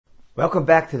Welcome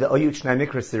back to the Oyut Shnai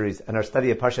Mikra series and our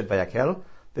study of Parshat Vayakhel.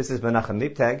 This is Menachem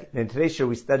Leibtag, and in today's show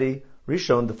we study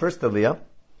Rishon, the first Aliyah,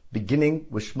 beginning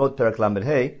with Shmot Perek Lamed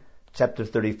Hey, chapter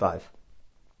 35.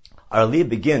 Our Aliyah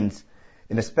begins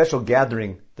in a special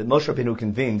gathering that Moshe Rabbeinu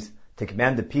convenes to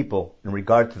command the people in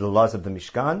regard to the laws of the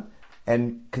Mishkan,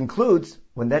 and concludes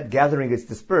when that gathering is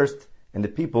dispersed and the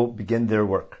people begin their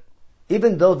work.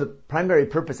 Even though the primary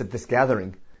purpose of this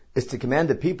gathering is to command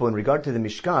the people in regard to the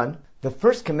Mishkan, the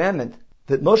first commandment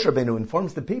that Moshe Rabbeinu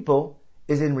informs the people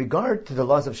is in regard to the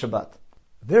laws of Shabbat.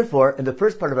 Therefore, in the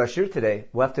first part of our shir today,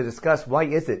 we'll have to discuss why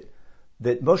is it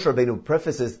that Moshe Rabbeinu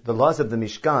prefaces the laws of the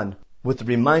Mishkan with a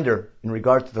reminder in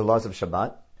regard to the laws of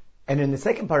Shabbat. And in the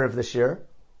second part of the shir,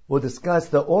 we'll discuss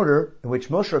the order in which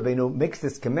Moshe Rabbeinu makes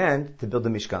this command to build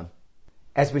the Mishkan.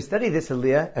 As we study this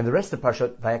Aliyah and the rest of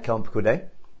Parshat Vayakhel and Pekudei,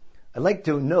 I'd like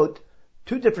to note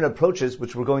two different approaches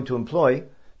which we're going to employ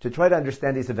to try to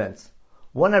understand these events.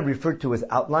 One I refer to as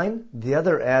outline, the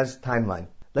other as timeline.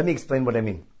 Let me explain what I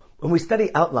mean. When we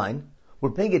study outline, we're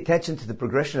paying attention to the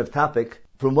progression of topic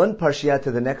from one parshiah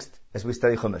to the next as we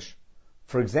study Chumash.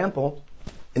 For example,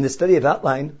 in the study of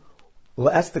outline, we'll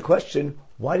ask the question,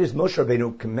 why does Moshe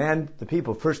Rabbeinu command the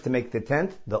people first to make the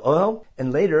tent, the ohel,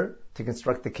 and later to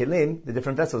construct the kelim, the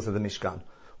different vessels of the Mishkan?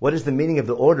 What is the meaning of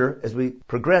the order as we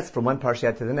progress from one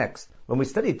parshiah to the next? When we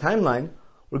study timeline,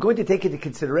 we're going to take into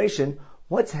consideration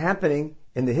what's happening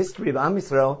in the history of Am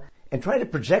Yisrael and try to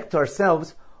project to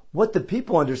ourselves what the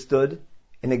people understood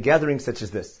in a gathering such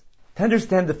as this. To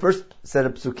understand the first set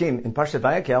of psukim in Parshat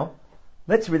Vayakhel,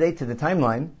 let's relate to the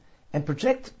timeline and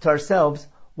project to ourselves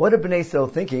what are Bnei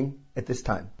Yisrael thinking at this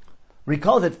time.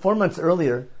 Recall that 4 months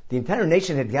earlier, the entire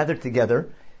nation had gathered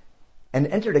together and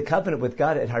entered a covenant with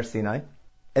God at Har Sinai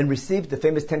and received the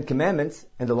famous 10 Commandments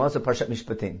and the laws of Parshat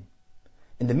Mishpatim.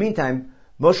 In the meantime,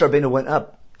 Moshe Rabbeinu went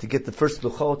up to get the first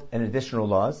luchot and additional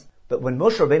laws, but when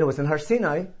Moshe Rabbeinu was in Har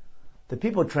Sinai, the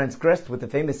people transgressed with the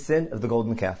famous sin of the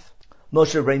golden calf.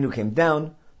 Moshe Rabbeinu came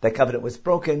down, that covenant was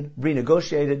broken,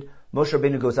 renegotiated. Moshe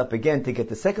Rabbeinu goes up again to get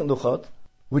the second luchot,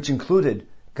 which included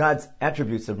God's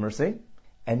attributes of mercy.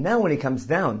 And now when he comes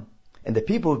down, and the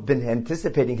people have been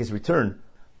anticipating his return,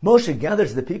 Moshe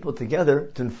gathers the people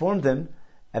together to inform them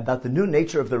about the new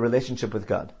nature of their relationship with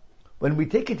God. When we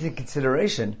take into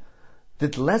consideration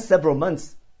that the last several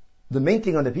months, the main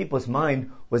thing on the people's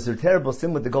mind was their terrible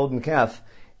sin with the golden calf,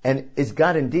 and is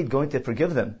God indeed going to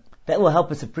forgive them? That will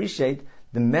help us appreciate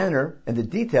the manner and the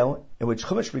detail in which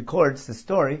Chumash records the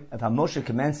story of how Moshe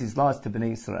commands these laws to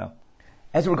Bnei Yisrael.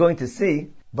 As we're going to see,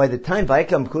 by the time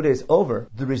Vayakhel and Pekudei is over,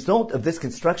 the result of this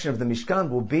construction of the Mishkan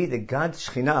will be that God's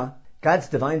Shekhinah, God's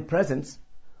divine presence,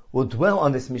 will dwell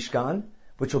on this Mishkan,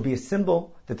 which will be a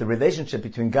symbol that the relationship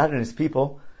between God and his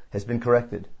people has been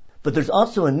corrected. But there's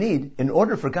also a need, in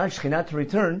order for God's Shekhinah to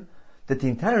return, that the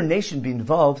entire nation be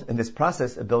involved in this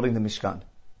process of building the Mishkan.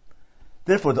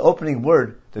 Therefore, the opening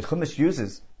word that Chumash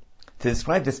uses to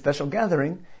describe this special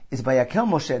gathering is Vayakhel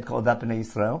Moshe et kol adat bnei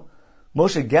Yisrael.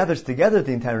 Moshe gathers together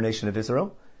the entire nation of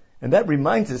Israel, and that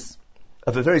reminds us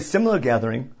of a very similar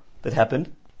gathering that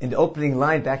happened in the opening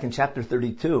line back in chapter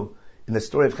 32 in the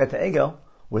story of Chet HaEgel,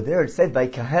 where there it said,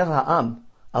 Vayikaher ha'am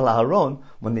al Aaron,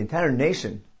 when the entire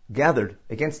nation gathered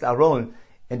against Aaron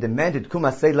and demanded, Kum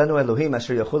asei lanu Elohim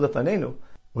asher yachul lefanenu,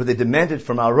 where they demanded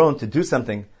from Aaron to do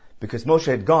something because Moshe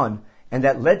had gone, and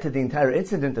that led to the entire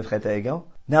incident of Chet HaEgel.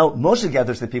 Now Moshe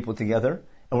gathers the people together,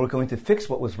 and we're going to fix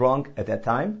what was wrong at that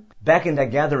time. Back in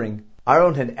that gathering,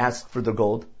 Aaron had asked for the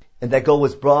gold, and that gold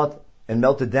was brought and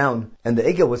melted down, and the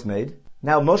Egel was made.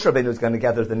 Now Moshe Rabbeinu is going to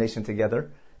gather the nation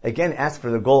together, again ask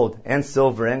for the gold and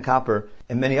silver and copper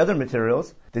and many other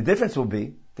materials. The difference will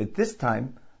be that this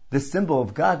time, this symbol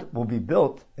of God will be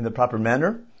built in the proper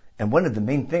manner, and one of the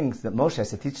main things that Moshe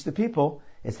has to teach the people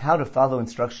is how to follow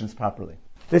instructions properly.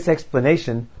 This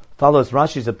explanation follows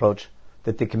Rashi's approach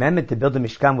that the commandment to build the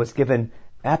Mishkan was given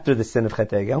after the sin of Chet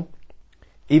HaEgel,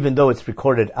 even though it's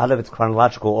recorded out of its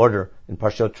chronological order in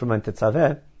Parshot Truma and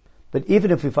Tetzaveh. But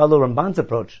even if we follow Ramban's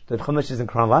approach, that Chumash is in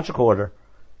chronological order,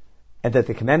 and that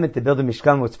the commandment to build the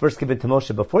Mishkan was first given to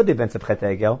Moshe before the events of Chet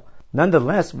HaEgel,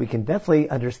 nonetheless, we can definitely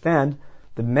understand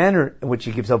the manner in which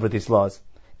he gives over these laws.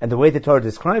 And the way the Torah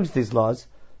describes these laws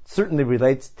certainly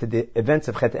relates to the events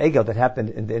of Chet HaEgel that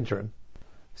happened in the interim.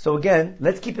 So again,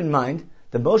 let's keep in mind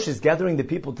that Moshe is gathering the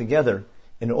people together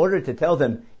in order to tell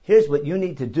them, here's what you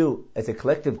need to do as a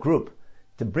collective group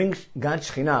to bring God's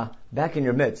Shekhinah back in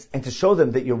your midst and to show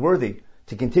them that you're worthy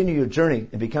to continue your journey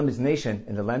and become his nation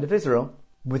in the land of Israel.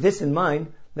 With this in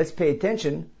mind, let's pay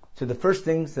attention to the first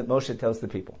things that Moshe tells the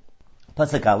people.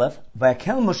 Pasuk Aleph,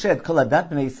 Vayakhel Moshe et kol adat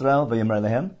bnei Yisrael vayomer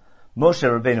lehem. Moshe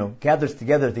Rabbeinu gathers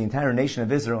together the entire nation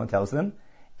of Israel and tells them,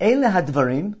 Eile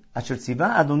hadvarim asher tziva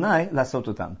Adonai lasot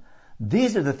otam.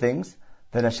 These are the things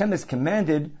that Hashem has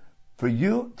commanded for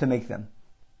you to make them.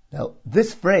 Now,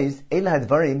 this phrase, Eile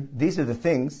hadvarim, these are the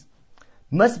things,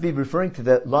 must be referring to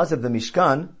the laws of the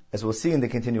Mishkan, as we'll see in the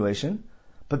continuation.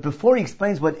 But before he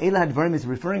explains what Eile hadvarim is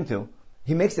referring to,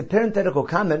 he makes a parenthetical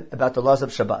comment about the laws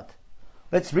of Shabbat.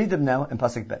 Let's read them now in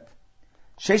Pasuk Bet.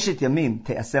 Sheshet yamim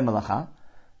te'aseh malacha.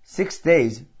 6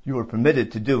 days you are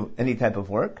permitted to do any type of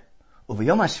work.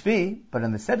 Uv'yom hashvi, but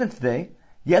on the 7th day,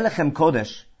 yelechem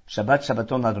kodesh, Shabbat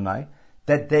Shabbaton Adonai.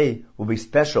 That day will be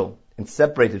special and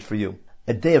separated for you,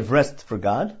 a day of rest for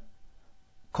God.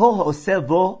 Kol ha'oseh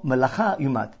bo malacha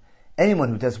yumat. Anyone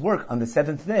who does work on the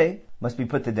 7th day must be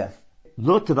put to death.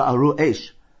 Lo teva'aru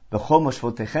esh b'chol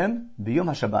moshvotechem b'yom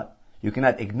haShabbat. You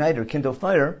cannot ignite or kindle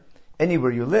fire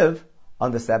anywhere you live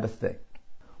on the Sabbath day.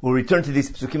 We'll return to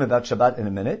these psukim about Shabbat in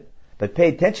a minute, but pay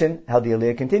attention how the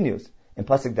Aliyah continues. In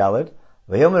Pasuk Daled,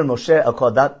 Vayomer Moshe al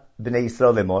kol adat b'nei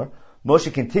Yisrael lemor.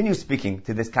 Moshe continues speaking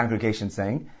to this congregation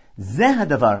saying, Zeh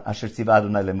hadavar asher tziva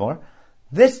Adonai lemor.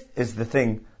 This is the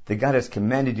thing that God has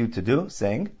commanded you to do,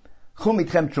 saying, Chum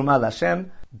itchem truma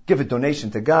l'Hashem, give a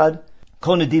donation to God.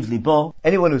 Kol nediv libo,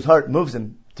 anyone whose heart moves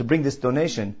him to bring this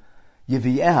donation,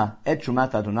 Yivieha et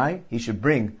trumat Adonai, he should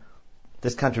bring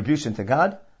this contribution to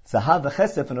God. Zahav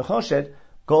v'chesef and uchoshet,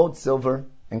 gold, silver,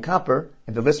 and copper,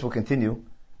 and the list will continue,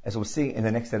 as we'll see in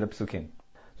the next set of psukim.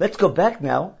 Let's go back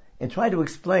now and try to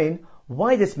explain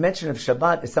why this mention of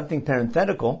Shabbat is something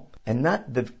parenthetical and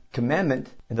not the commandment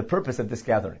and the purpose of this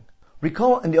gathering.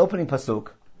 Recall in the opening pasuk,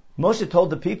 Moshe told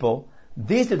the people,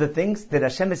 these are the things that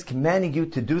Hashem is commanding you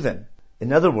to do them.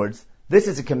 In other words, this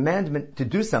is a commandment to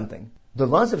do something. The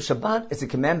laws of Shabbat is a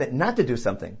commandment not to do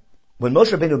something. When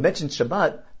Moshe Rabbeinu mentions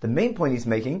Shabbat, the main point he's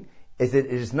making is that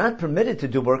it is not permitted to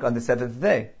do work on the 7th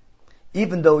day.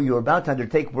 Even though you're about to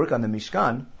undertake work on the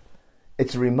Mishkan,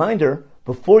 it's a reminder,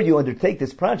 before you undertake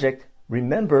this project,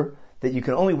 remember that you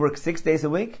can only work 6 days a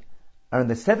week, and on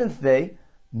the 7th day,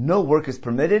 no work is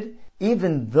permitted,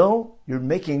 even though you're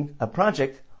making a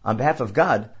project on behalf of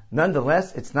God.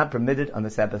 Nonetheless, it's not permitted on the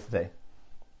Sabbath day.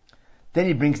 Then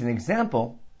he brings an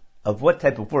example of what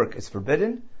type of work is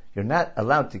forbidden. You're not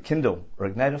allowed to kindle or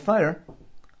ignite a fire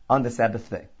on the Sabbath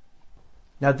day.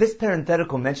 Now, this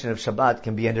parenthetical mention of Shabbat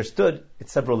can be understood at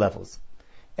several levels.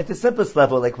 At the simplest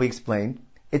level, like we explained,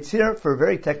 it's here for a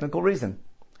very technical reason.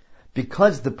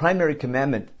 Because the primary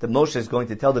commandment that Moshe is going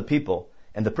to tell the people,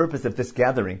 and the purpose of this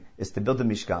gathering is to build the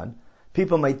Mishkan,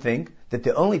 people might think that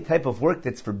the only type of work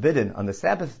that's forbidden on the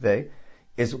Sabbath day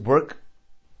is work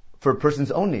for a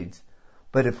person's own needs.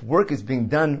 But if work is being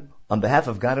done on behalf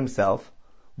of God Himself,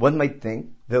 one might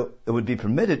think that it would be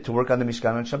permitted to work on the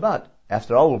Mishkan on Shabbat.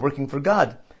 After all, we're working for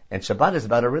God, and Shabbat is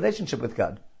about our relationship with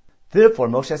God. Therefore,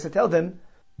 Moshe has to tell them,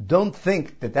 don't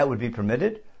think that that would be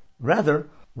permitted. Rather,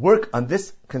 work on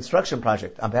this construction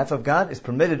project on behalf of God is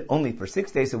permitted only for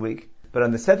 6 days a week, but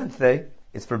on the 7th day,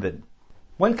 it's forbidden.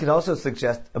 One could also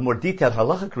suggest a more detailed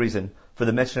halachic reason for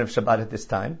the mention of Shabbat at this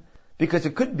time, because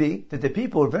it could be that the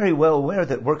people are very well aware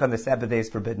that work on the Sabbath day is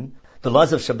forbidden. The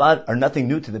laws of Shabbat are nothing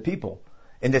new to the people.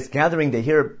 In this gathering, they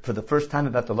hear for the first time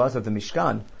about the laws of the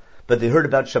Mishkan, but they heard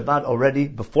about Shabbat already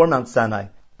before Mount Sinai,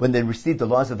 when they received the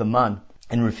laws of the Man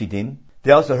and Refidim.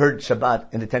 They also heard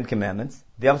Shabbat in the Ten Commandments.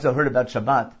 They also heard about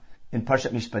Shabbat in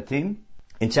Parshat Mishpatim,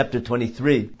 in chapter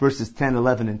 23, verses 10,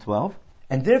 11, and 12.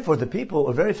 And therefore, the people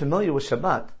are very familiar with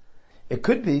Shabbat. It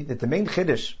could be that the main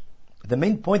chiddush, the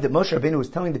main point that Moshe Rabbeinu is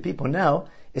telling the people now,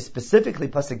 is specifically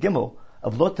Pasuk Gimel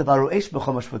of Lo Tevaru Eish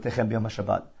B'chol Moshvotechem B'yom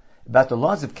HaShabbat, about the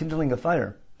laws of kindling a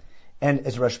fire. And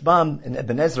as Rashbam and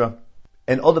Ibn Ezra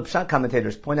and all the Pshat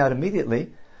commentators point out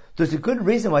immediately, there's a good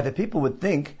reason why the people would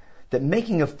think that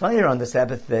making a fire on the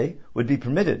Sabbath day would be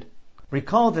permitted.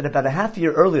 Recall that about a half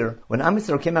year earlier, when Am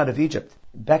Yisrael came out of Egypt,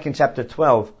 back in chapter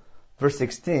 12, verse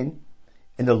 16,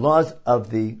 in the laws of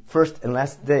the first and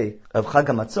last day of Chag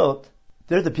HaMatzot,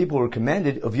 there the people were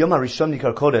commanded of Yom HaRishon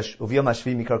Mikar Kodesh, of Yom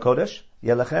HaShvi Mikar Kodesh,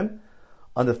 Yelachem,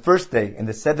 on the first day and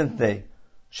the 7th day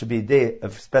should be a day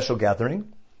of special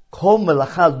gathering. Kol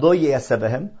melacha lo ye'aseh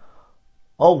behem.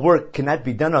 All work cannot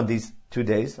be done on these 2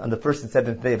 days, on the 1st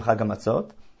and 7th day of Chag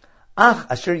HaMatzot. Ach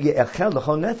asher ye'echel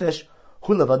l'chol nefesh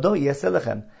hu levado ye'aseh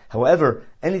lechem. However,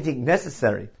 anything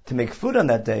necessary to make food on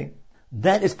that day,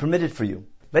 that is permitted for you.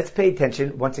 Let's pay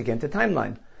attention once again to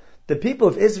timeline. The people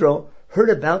of Israel heard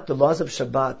about the laws of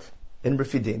Shabbat in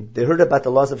Refidim. They heard about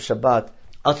the laws of Shabbat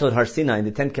also at Har Sinai in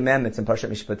the Ten Commandments in Parshat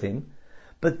Mishpatim.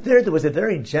 But there was a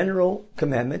very general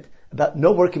commandment about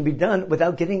no work can be done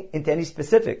without getting into any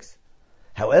specifics.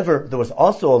 However, there was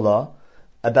also a law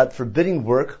about forbidding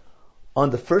work on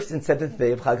the 1st and 7th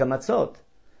day of Chag HaMatzot.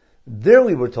 There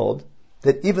we were told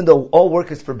that even though all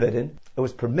work is forbidden, it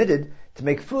was permitted to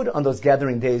make food on those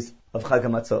gathering days of Chag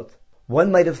HaMatzot.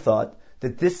 One might have thought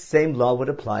that this same law would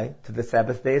apply to the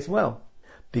Sabbath day as well,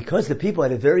 because the people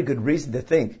had a very good reason to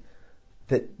think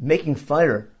that making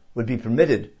fire would be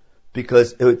permitted,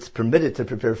 because it's permitted to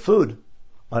prepare food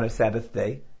on a Sabbath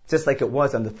day, just like it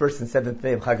was on the first and seventh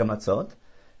day of Chag HaMatzot.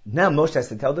 Now Moshe has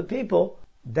to tell the people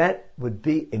that would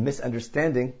be a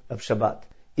misunderstanding of Shabbat.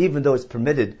 Even though it's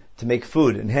permitted to make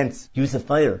food and hence use a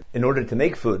fire in order to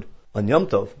make food on Yom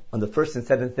Tov, on the first and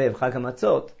seventh day of Chag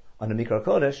HaMatzot, on a Mikra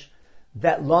Kodesh,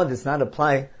 that law does not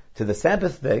apply to the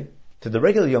Sabbath day, to the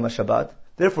regular Yom HaShabbat.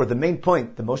 Therefore, the main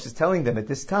point that Moshe is telling them at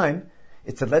this time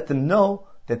is to let them know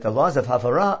that the laws of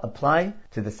Havara apply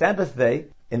to the Sabbath day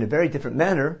in a very different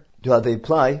manner to how they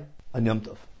apply on Yom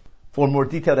Tov. For a more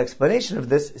detailed explanation of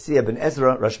this, see Ibn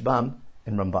Ezra, Rashbam,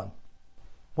 and Ramban.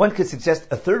 One could suggest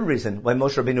a third reason why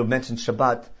Moshe Rabbeinu mentions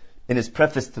Shabbat in his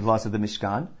preface to the laws of the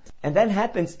Mishkan, and that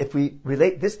happens if we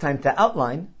relate this time to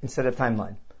outline instead of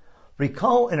timeline.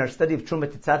 Recall in our study of Truma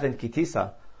Tetzaveh and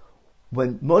Kitisa,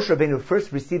 when Moshe Rabbeinu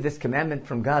first received this commandment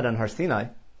from God on Har Sinai,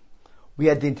 we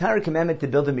had the entire commandment to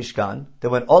build a Mishkan that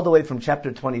went all the way from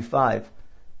chapter 25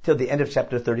 till the end of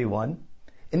chapter 31.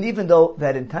 And even though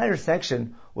that entire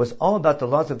section was all about the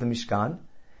laws of the Mishkan,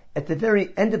 at the very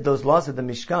end of those laws of the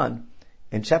Mishkan,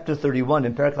 in chapter 31,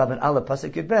 in Perek Lavan Aleph,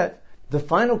 Pasuk Yud Bet, the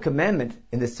final commandment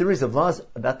in the series of laws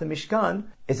about the Mishkan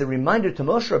is a reminder to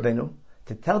Moshe Rabbeinu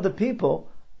to tell the people,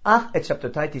 Ach et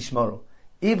Shabtotai tishmoru.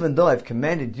 Even though I've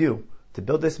commanded you to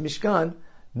build this Mishkan,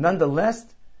 nonetheless,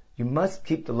 you must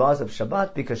keep the laws of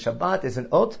Shabbat, because Shabbat is an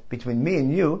oath between me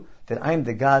and you that I am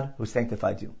the God who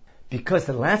sanctified you. Because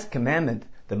the last commandment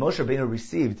that Moshe Rabbeinu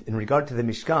received in regard to the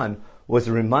Mishkan was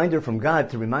a reminder from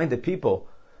God to remind the people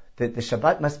that the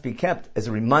Shabbat must be kept as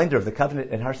a reminder of the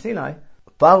covenant at Har Sinai.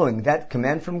 Following that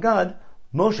command from God,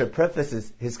 Moshe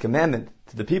prefaces his commandment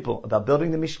to the people about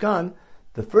building the Mishkan.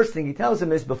 The first thing he tells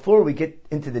them is, before we get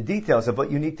into the details of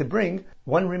what you need to bring,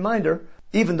 one reminder,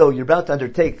 even though you're about to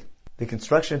undertake the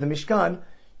construction of the Mishkan,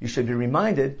 you should be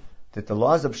reminded that the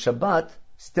laws of Shabbat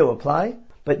still apply,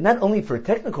 but not only for a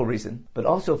technical reason, but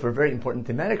also for a very important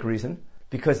thematic reason,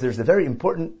 because there's a very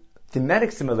important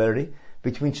thematic similarity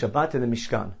between Shabbat and the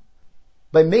Mishkan.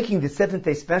 By making the seventh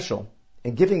day special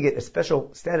and giving it a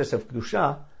special status of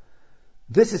Kedusha,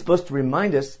 this is supposed to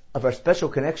remind us of our special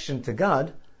connection to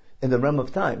God in the realm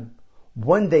of time.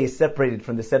 One day is separated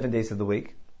from the 7 days of the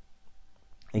week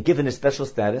and given a special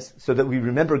status so that we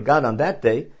remember God on that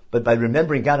day, but by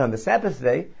remembering God on the Sabbath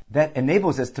day, that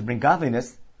enables us to bring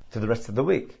godliness to the rest of the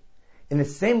week. In the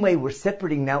same way, we're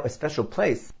separating now a special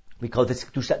place. We call this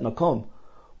Kedushat Makom.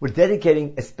 We're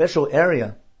dedicating a special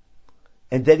area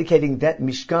and dedicating that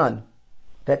Mishkan,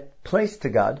 that place to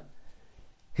God.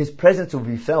 His presence will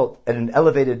be felt at an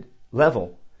elevated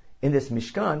level in this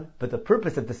Mishkan, but the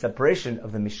purpose of the separation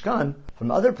of the Mishkan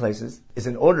from other places is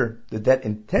in order that that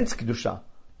intense Kedusha,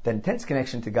 that intense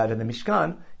connection to God in the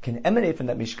Mishkan, can emanate from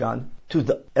that Mishkan to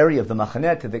the area of the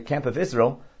Machaneh, to the camp of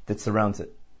Israel that surrounds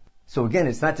it. So again,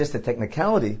 it's not just a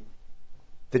technicality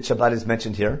that Shabbat is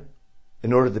mentioned here,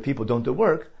 in order that people don't do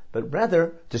work, but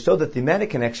rather to show the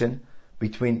thematic connection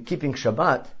between keeping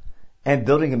Shabbat and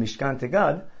building a Mishkan to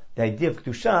God, the idea of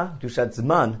Kedusha, Kedushat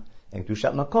Zman, and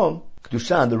Kedushat Makom,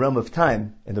 Kedusha in the realm of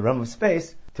time, in the realm of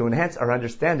space, to enhance our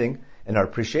understanding and our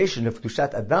appreciation of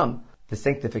Kedushat Adam, the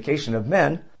sanctification of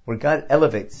man, where God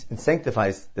elevates and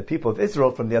sanctifies the people of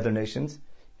Israel from the other nations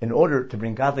in order to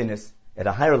bring godliness at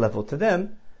a higher level to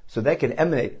them, so that can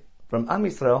emanate from Am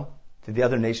Yisrael to the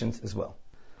other nations as well.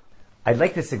 I'd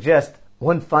like to suggest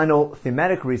one final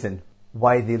thematic reason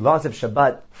why the laws of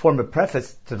Shabbat form a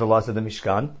preface to the laws of the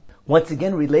Mishkan, once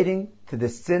again relating to the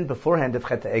sin beforehand of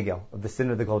Chet HaEgel, of the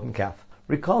sin of the golden calf.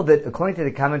 Recall that according to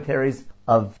the commentaries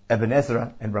of Ibn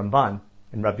Ezra and Ramban,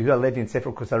 and Rabbi Yehuda Levi and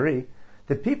Sefer Kusari,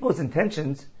 the people's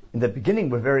intentions in the beginning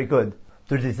were very good.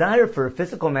 Their desire for a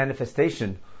physical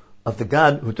manifestation of the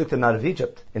God who took them out of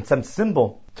Egypt, and some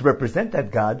symbol to represent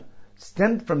that God,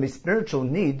 stemmed from a spiritual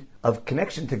need of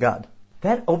connection to God.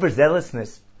 That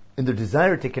overzealousness in their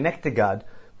desire to connect to God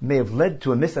may have led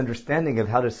to a misunderstanding of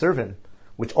how to serve Him,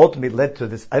 which ultimately led to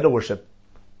this idol worship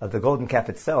of the golden calf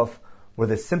itself, where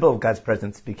the symbol of God's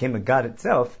presence became a God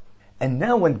itself. And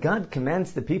now when God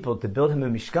commands the people to build Him a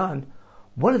Mishkan,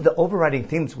 one of the overriding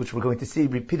themes which we're going to see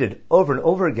repeated over and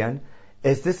over again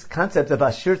is this concept of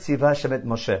Asher Tziva Hashem et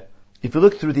Moshe. If you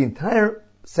look through the entire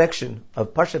section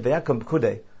of Parshat Vayakom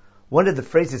Pekudei, one of the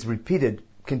phrases repeated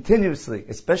continuously,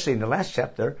 especially in the last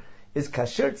chapter, is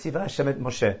Kasher Tziva Hashem et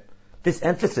Moshe. This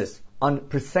emphasis on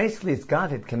precisely as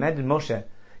God had commanded Moshe.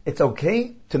 It's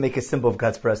okay to make a symbol of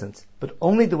God's presence, but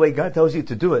only the way God tells you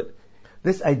to do it.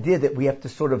 This idea that we have to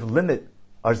sort of limit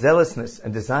our zealousness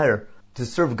and desire to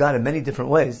serve God in many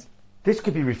different ways, this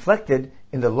could be reflected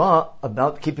in the law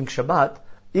about keeping Shabbat.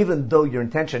 Even though your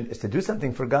intention is to do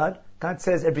something for God, God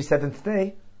says every seventh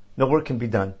day, no work can be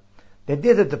done. The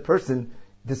idea that the person,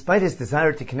 despite his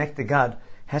desire to connect to God,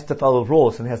 has to follow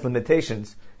rules and has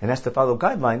limitations and has to follow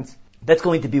guidelines, that's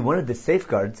going to be one of the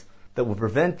safeguards that will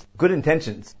prevent good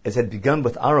intentions, as had begun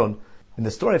with Aaron in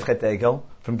the story of Chet Egel,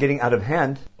 from getting out of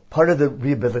hand. Part of the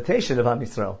rehabilitation of Am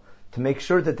Yisrael, to make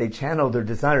sure that they channel their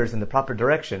desires in the proper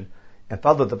direction and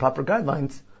follow the proper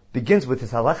guidelines, begins with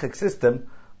this halachic system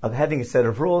of having a set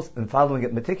of rules and following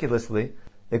it meticulously.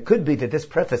 It could be that this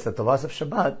preface of the laws of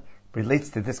Shabbat relates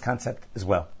to this concept as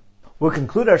well. We'll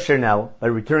conclude our share now by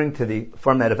returning to the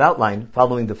format of outline,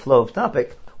 following the flow of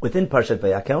topic within Parshat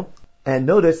Vayakel. And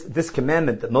notice this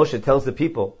commandment that Moshe tells the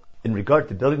people in regard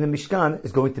to building the Mishkan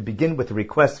is going to begin with a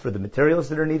request for the materials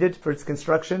that are needed for its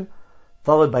construction,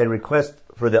 followed by a request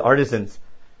for the artisans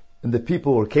and the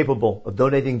people who are capable of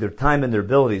donating their time and their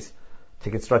abilities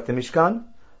to construct the Mishkan,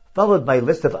 followed by a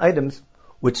list of items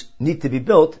which need to be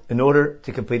built in order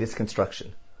to complete its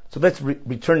construction. So let's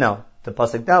return now to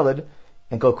Pasuk Daled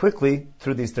and go quickly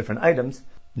through these different items,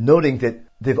 noting that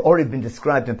they've already been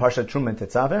described in Parshat Truma and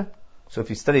Tetzaveh. So if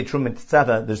you study Truma and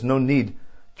Tetzaveh, there's no need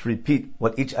to repeat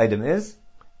what each item is.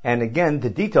 And again, the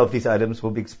detail of these items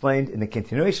will be explained in the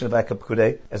continuation of Vayakel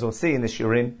Pekudei, as we'll see in the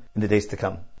Shiurim in the days to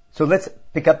come. So let's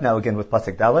pick up now again with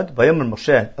Pasuk Daled. Vayomer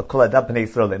Moshe Kol Adam Bnei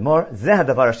Yisrael Lemor, Zeh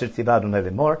Hadavar Asher Tzivah Adonai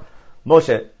Lemor.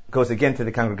 Moshe goes again to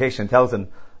the congregation and tells them,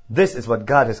 this is what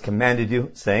God has commanded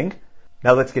you, saying.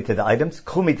 Now let's get to the items.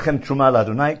 K'chu mitchem truma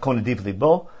l'Adonai, kol nediv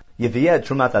libo, yeviyeh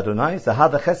trumat Adonai,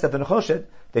 zahav v'chesed v'nechoshet.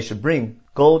 They should bring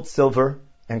gold, silver,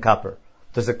 and copper.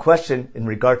 There's a question in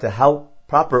regard to how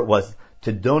proper it was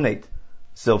to donate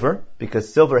silver,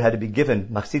 because silver had to be given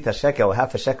machzit shekel,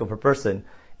 half a shekel per person,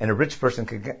 and a rich person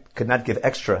could not give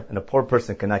extra, and a poor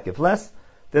person could not give less.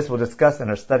 This we'll discuss in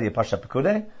our study of Parshat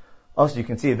Pekudei. Also, you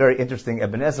can see a very interesting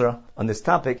Ibn Ezra on this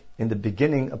topic in the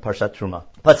beginning of Parshat Truma.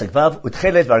 Pasuk Vav,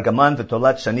 Utchelet v'argaman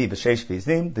v'tolat shani v'sheish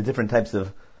v'izim, the different types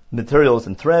of materials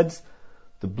and threads,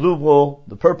 the blue wool,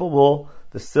 the purple wool,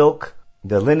 the silk,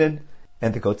 the linen,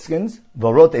 and the goatskins,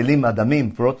 v'orot elim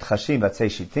adamim, v'orot chashim v'atzei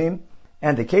shitim,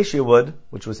 and the acacia wood,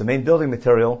 which was the main building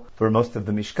material for most of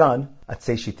the Mishkan,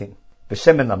 atzei shitim.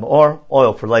 V'shemen lamor,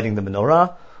 oil for lighting the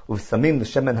menorah, uv'samim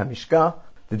l'shemen hamishka,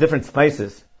 the different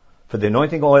spices for the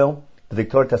anointing oil, the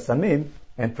Viktor Tasamim,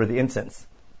 and for the incense.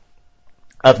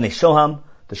 Avnei Shoham,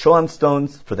 the Shoham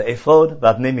stones for the ephod,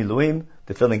 V'avnei Miluim,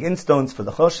 the filling in stones for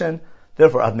the Choshen,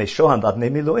 therefore Avnei Shoham, V'avnei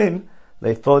Miluim,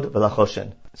 Le'ephod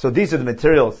V'lachoshen. So these are the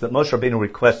materials that Moshe Rabbeinu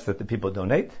requests that the people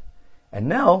donate. And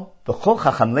now, V'chol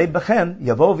Chacham Leib Bechem,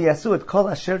 Yavo V'yasu et Kol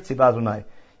Asher Tzivah Adonai.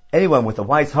 Anyone with a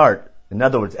wise heart, in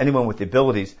other words, anyone with the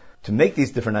abilities to make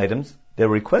these different items, they're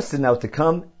requested now to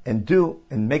come and do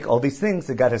and make all these things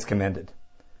that God has commanded.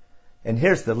 And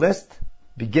here's the list,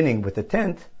 beginning with the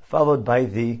tent, followed by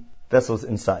the vessels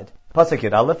inside. Pasuk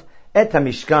Yud Aleph, Et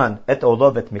HaMishkan, Et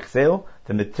Olov, Et Michzeo,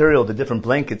 the material, the different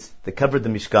blankets that covered the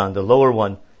Mishkan, the lower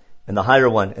one, and the higher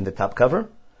one, and the top cover.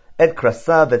 Et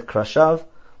Krasav, Et Krashav,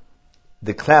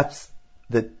 the clasps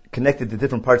that connected the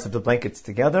different parts of the blankets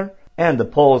together, and the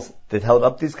poles that held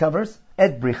up these covers.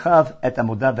 Et Brichav, Et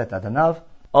Amudav, Et Adanav,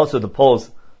 also the poles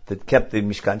that kept the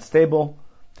Mishkan stable,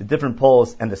 the different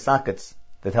poles and the sockets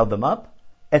that held them up.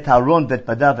 Et Haron, Bet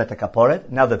Badav, Et Kaporet,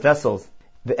 now the vessels.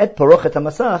 The Et Porochet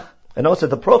HaMasach, and also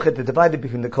the Porochet that divided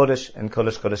between the Kodesh and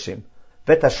Kodesh Kodeshim.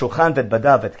 Vet HaShulchan, Bet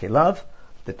Badav, Et Kelav,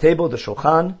 the table, the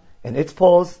Shulchan, and its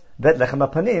poles. Vet Lechem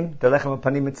HaPanim, the Lechem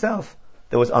HaPanim itself,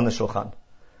 that was on the Shulchan.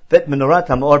 Vet Menorat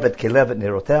HaMor, Bet Kelev, Et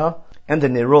Nerotea, and the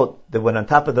Nerot that went on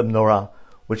top of the menorah,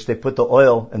 which they put the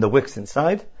oil and the wicks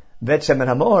inside. Vet Shemen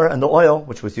HaMor, and the oil,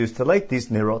 which was used to light these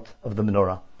Nerot of the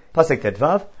menorah. Pasuk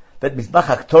Tetvav, Vet Mizbach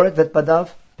HaKtoret, Vet Badav,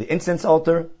 the incense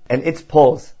altar, and its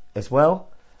poles as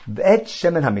well. Vet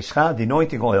Shemen HaMishcha, the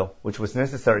anointing oil, which was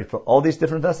necessary for all these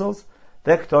different vessels.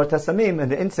 Vet Ktor Tasamim,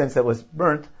 and the incense that was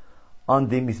burnt on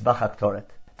the Mizbach HaKtoret.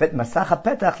 Vet Masach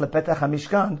HaPetach, LePetach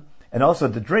HaMishkan, and also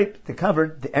the drape that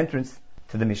covered the entrance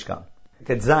to the Mishkan.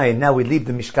 At Zayin, now we leave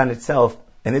the Mishkan itself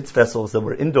and its vessels that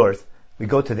were indoors. We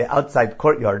go to the outside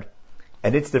courtyard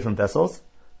and its different vessels,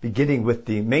 beginning with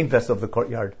the main vessel of the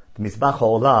courtyard, the Mizbach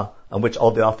HaOlah, on which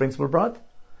all the offerings were brought.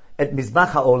 At Mizbach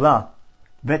HaOlah,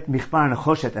 Vet Michbar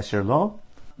Nechoshet Asher Lo,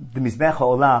 the Mizbach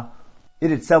HaOlah,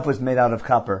 it itself was made out of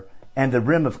copper, and the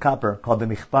rim of copper, called the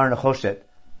Michbar Nechoshet,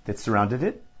 that surrounded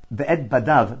it. Ve'et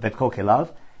Badav Vet Kokelav,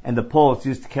 and the poles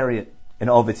used to carry it in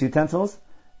all of its utensils.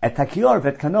 At Takior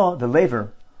Vet Kano, the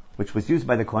laver, which was used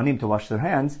by the Kohanim to wash their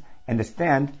hands, and the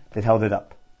stand that held it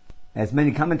up. As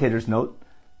many commentators note,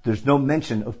 there's no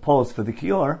mention of poles for the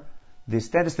kior. The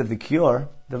status of the kior,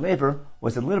 the labor,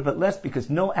 was a little bit less because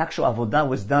no actual avodah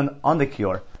was done on the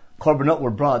kior. Korbanot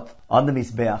were brought on the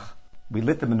mizbeach. We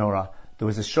lit the menorah. There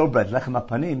was a showbread, lechem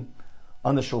apanim,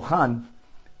 on the shulchan,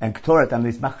 and ktoret on the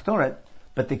mizbach ktoret.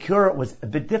 But the kior was a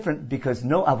bit different because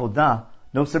no avodah,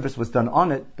 no service was done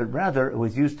on it, but rather it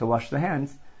was used to wash the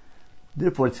hands.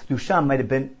 Therefore, its kedusha might have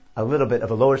been a little bit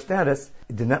of a lower status.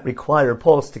 It did not require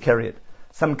poles to carry it.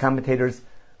 Some commentators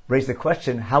raise the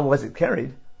question, how was it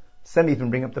carried? Some even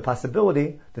bring up the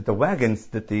possibility that the wagons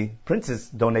that the princes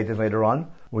donated later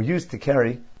on were used to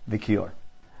carry the kior.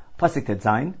 Pasuk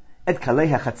Tetzayin, Et kalei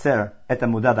hachatzer et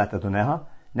amudah bat adoneha.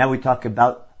 Now we talk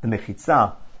about the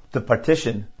mechitza, the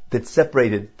partition that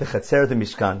separated the chatzer, the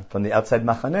mishkan, from the outside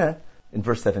machaneh. In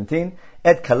verse 17,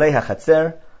 Et kalei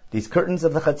hachatzer, these curtains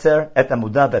of the chatzer, et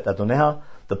amudah bet adoneha,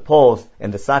 the poles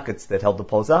and the sockets that held the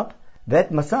poles up,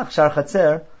 vet masach shar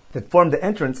chatzer, that formed the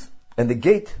entrance and the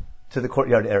gate to the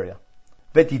courtyard area.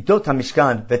 Vet yidot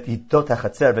ha-mishkan, vet yidot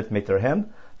ha-chatzer, vet meterhem,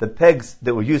 the pegs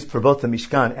that were used for both the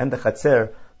mishkan and the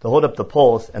chatzer to hold up the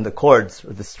poles and the cords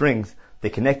or the strings they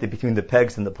connected between the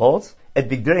pegs and the poles. Et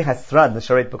bigdei hasrad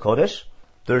l'sharet b'kodesh.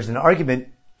 There's an argument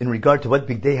in regard to what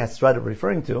bigdei hasrad are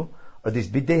referring to. Are these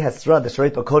bigdei hasrad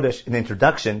l'sharet b'kodesh in the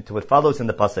introduction to what follows in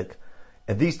the pasuk?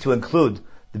 And these two include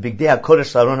the bigdei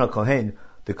hakodesh l'Aaron hakohen,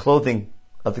 the clothing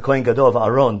of the Kohen Gadol of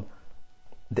Aaron,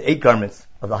 the 8 garments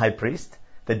of the high priest,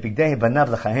 that bigdei banav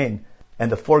l'chahen,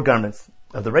 and the 4 garments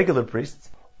of the regular priests,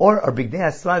 or are bigdei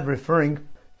hasrad referring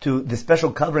to the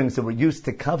special coverings that were used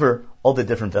to cover all the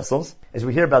different vessels? As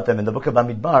we hear about them in the book of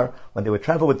Bamidbar, when they would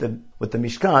travel with the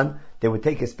Mishkan, they would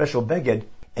take a special beged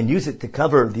and use it to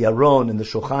cover the Aron and the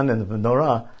Shulchan and the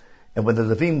Menorah. And when the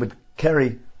Levim would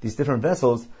carry these different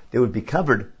vessels, they would be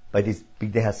covered by these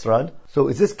bigdei hasrad. So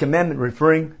is this commandment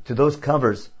referring to those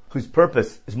covers whose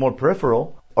purpose is more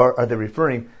peripheral, or are they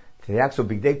referring to the actual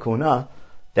bigdei kuna,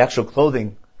 the actual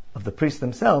clothing of the priests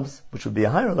themselves, which would be a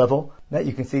higher level? That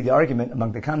you can see the argument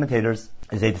among the commentators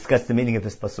as they discuss the meaning of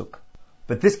this pasuk.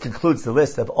 But this concludes the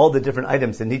list of all the different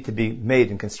items that need to be made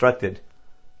and constructed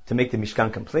to make the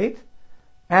Mishkan complete.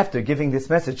 After giving this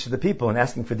message to the people and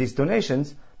asking for these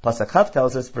donations, Pasuk Chav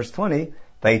tells us, verse 20,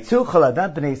 Vayitzu chol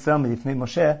adat b'nei Yisrael milifnei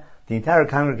Moshe, the entire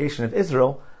congregation of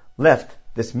Israel left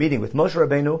this meeting with Moshe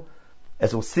Rabbeinu.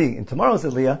 As we'll see in tomorrow's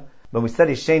Aliyah, when we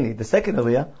study Sheni, the second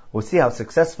Aliyah, we'll see how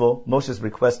successful Moshe's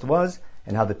request was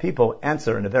and how the people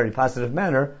answer in a very positive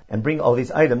manner and bring all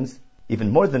these items, even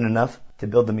more than enough, to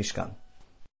build the Mishkan.